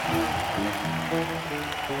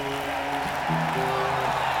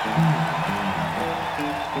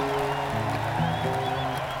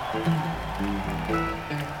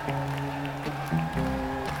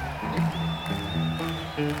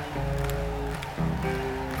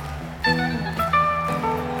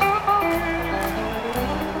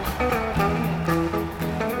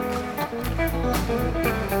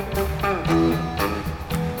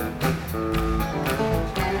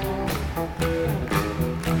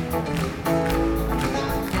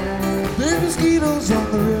mosquitoes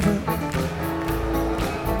on the river,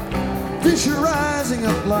 fish are rising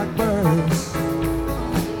up like birds.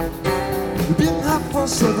 We've been hot for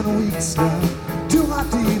 7 weeks now, too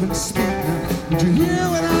hot to even speak now. Did you hear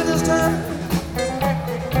what I just heard?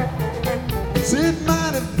 Say it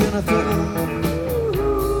might have been a fiddle,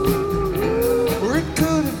 or it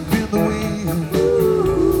could have been the wind.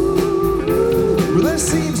 But there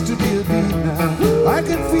seems to be a beat now, I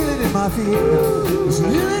can feel it in my feet now. So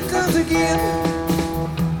here it comes again.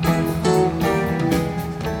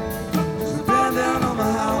 There's a band down on the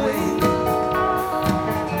highway,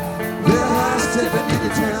 they're high stepping into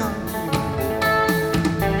town.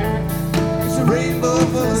 It's a rainbow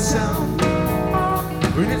for the sound,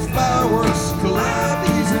 when it's fireworks,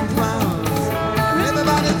 calliopes and clowns, and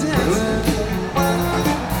everybody dancing.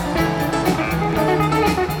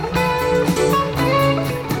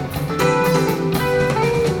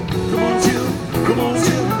 Come on,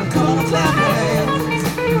 children, come on, clap your hands.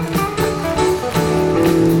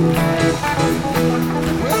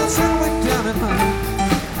 Well, the sun went down at night,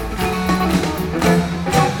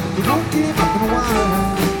 the moon came up and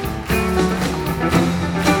wide.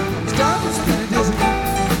 Stars were spinning dizzy,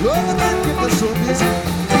 oh, the night kept us so busy.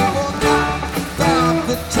 People about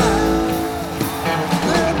the time,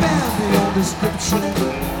 they're beyond beyond description,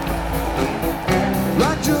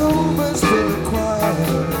 like Jehovah's favorite choir.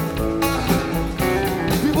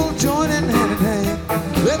 Joining hand in hand,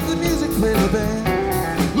 let the music play the band.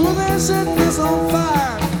 Look, they're setting this on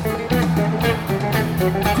fire.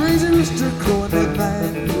 Crazy rooster crowing at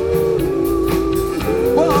night,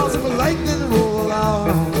 walls of lightning roll along.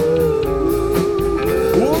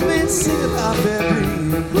 Old men sing about their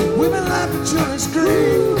dream, women laugh and children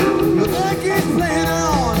scream, but they keep playing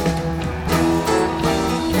on.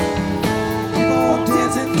 Keep on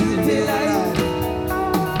dancing to the daylight,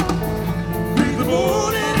 bring the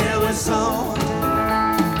morning song.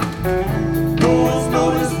 No one's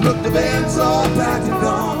noticed, look, the band's all packed and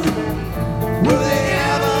gone. Will they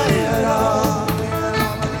ever hear it all?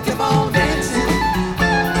 Keep on dancing.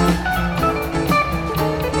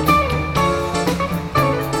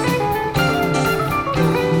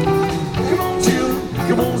 Come on, children,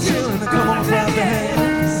 come on, children, come on, clap your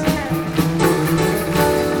hands.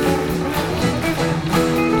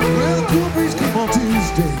 Well, the cool breeze came on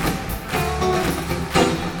Tuesday,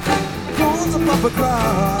 up a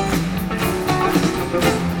crowd.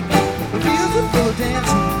 The fields are full of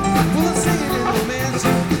dancing, full of singing and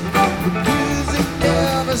romancing. The music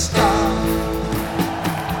never stops.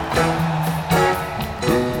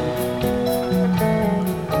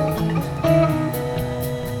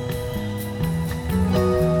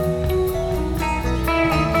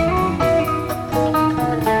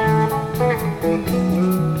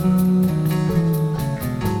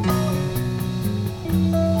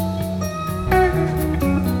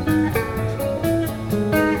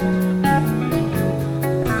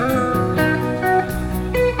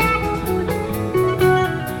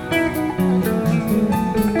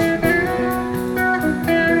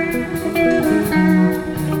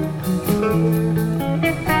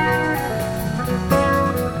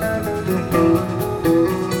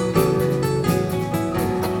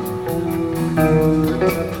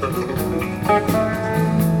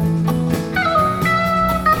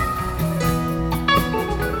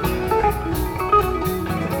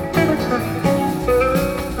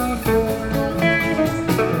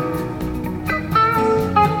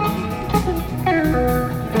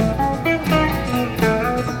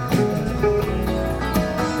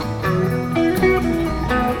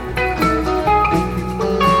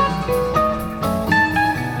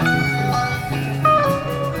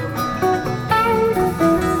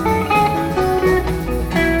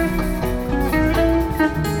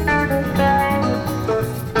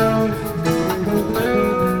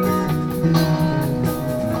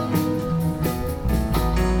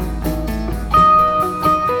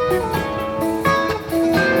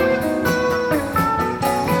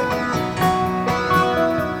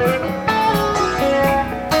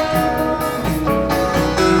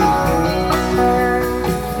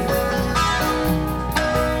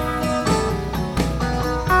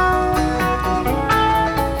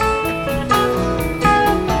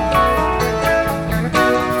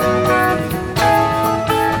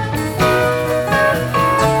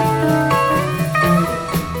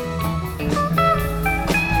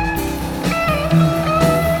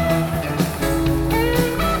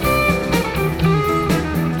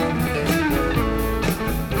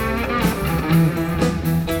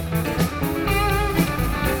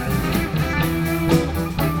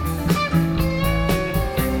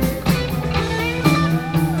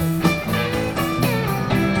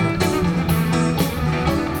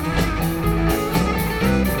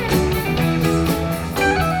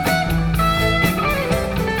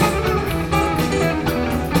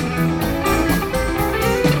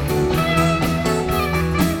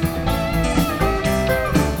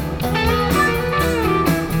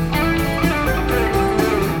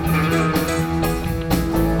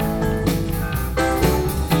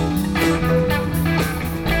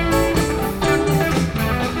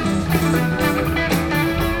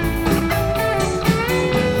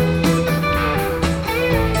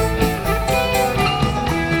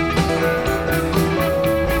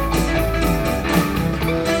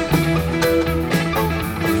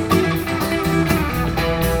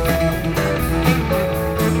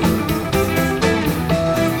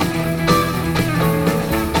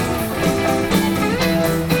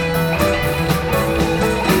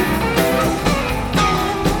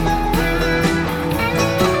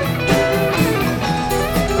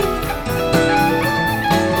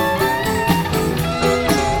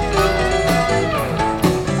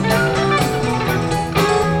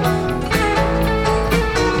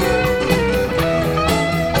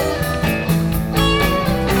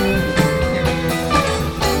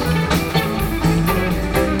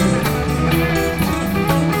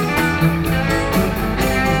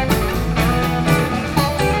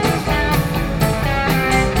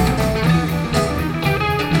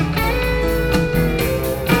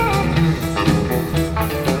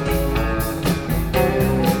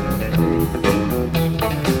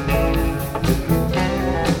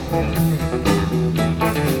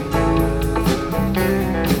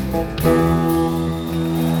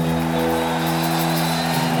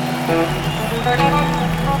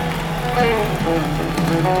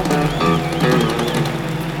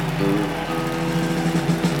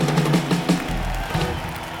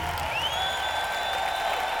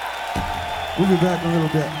 We'll be back in a little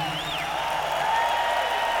bit.